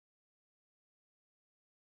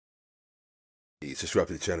Hey, subscribe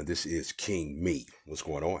to the channel. This is King Me. What's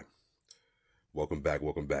going on? Welcome back.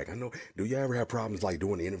 Welcome back. I know, do you ever have problems like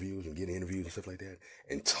doing interviews and getting interviews and stuff like that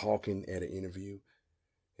and talking at an interview?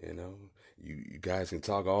 You know, you guys can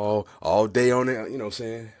talk all day on it, you know what I'm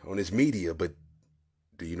saying, on this media, but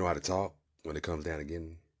do you know how to talk when it comes down to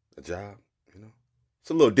getting a job? You know, it's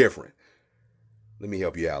a little different. Let me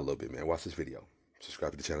help you out a little bit, man. Watch this video.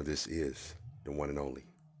 Subscribe to the channel. This is the one and only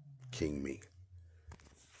King Me.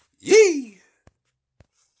 Yee!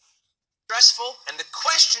 Stressful, and the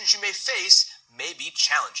questions you may face may be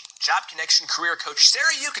challenging. Job Connection career coach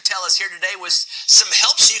Sarah Yucatel is here today with some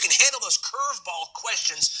help so you can handle those curveball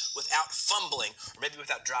questions without fumbling, or maybe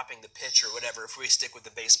without dropping the pitch or whatever, if we stick with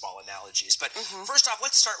the baseball analogies. But first off,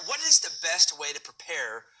 let's start. What is the best way to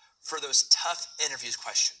prepare for those tough interviews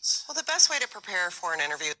questions? Well, the best way to prepare for an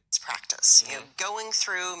interview is practice. You know, going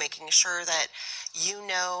through, making sure that you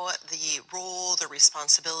know the role, the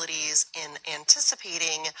responsibilities, and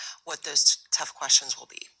anticipating what those tough questions will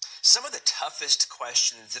be. Some of the toughest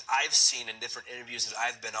questions that I've seen in different interviews that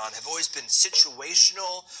I've been on have always been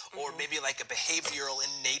situational or maybe like a behavioral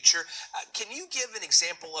in nature. Can you give an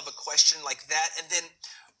example of a question like that? And then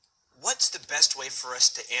what's the best way for us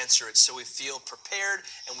to answer it so we feel prepared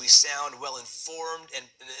and we sound well informed and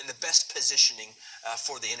in the best positioning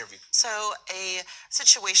for the interview? So a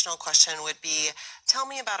situational question would be, tell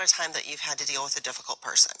me about a time that you've had to deal with a difficult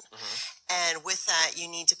person. And with that, you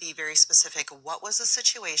need to be very specific. What was the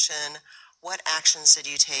situation? What actions did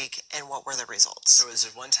you take, and what were the results? So is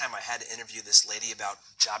there one time I had to interview this lady about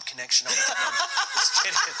Job Connection all the time? Just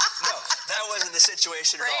kidding. No, that wasn't the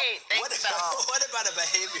situation at all. Great, thanks, Val. What about a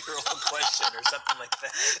behavioral question or something like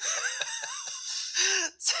that?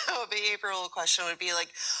 So a behavioral question would be like,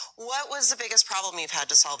 what was the biggest problem you've had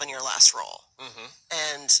to solve in your last role?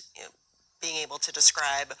 And you know, being able to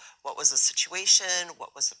describe what was the situation,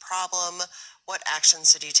 what was the problem, what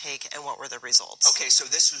actions did you take, and what were the results? Okay, so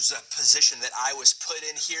this was a position that I was put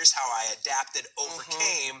in. Here's how I adapted,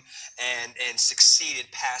 overcame, and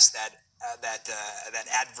succeeded past that that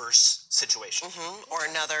adverse situation. Or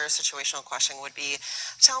another situational question would be,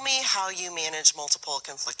 tell me how you manage multiple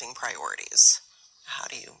conflicting priorities. How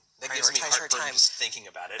do you That gives me prioritize your heartburn time? just thinking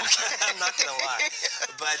about it. I'm not going to lie.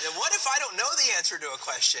 But what if I don't know the answer to a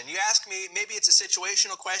question? You ask me, maybe it's a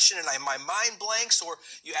situational question and my mind blanks, or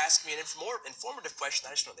you ask me an more informative question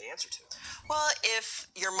that I just know the answer to. Well, if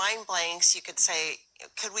your mind blanks, you could say,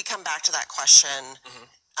 could we come back to that question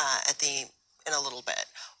in a little bit?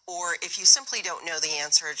 Or if you simply don't know the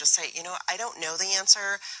answer, just say, you know, I don't know the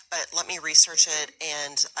answer, but let me research it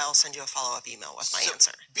and I'll send you a follow-up email with my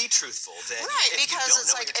answer. Be truthful then. Right, if because you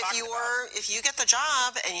it's like if you get the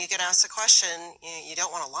job and you get asked a question, you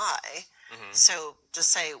don't want to lie. So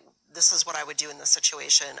just say, this is what I would do in this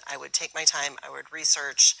situation. I would take my time, I would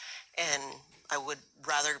research, and I would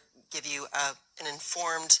rather give you an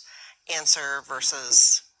informed answer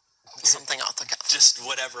versus something off the cuff. Just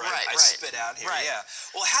whatever I spit out here. Yeah.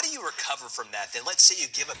 Well, how do you recover from that then? Let's say you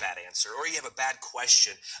give a bad answer or you have a bad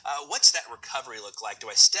question. What's that recovery look like? Do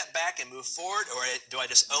I step back and move forward, or do I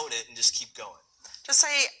just own it and just keep going? Just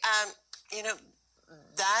say, you know,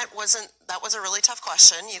 that was a really tough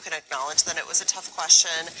question. You can acknowledge that it was a tough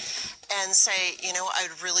question and say, you know,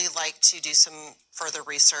 I'd really like to do some further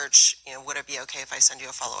research. You know, would it be okay if I send you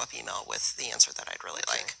a follow-up email with the answer that I'd really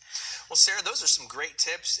like? Well, Sarah, those are some great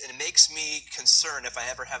tips, and it makes me concerned if I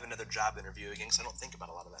ever have another job interview again, because I don't think about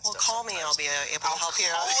a lot of that stuff. Well, call me. I'll be able to help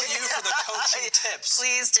you. I'll call you for the coaching tips.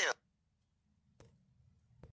 Please do.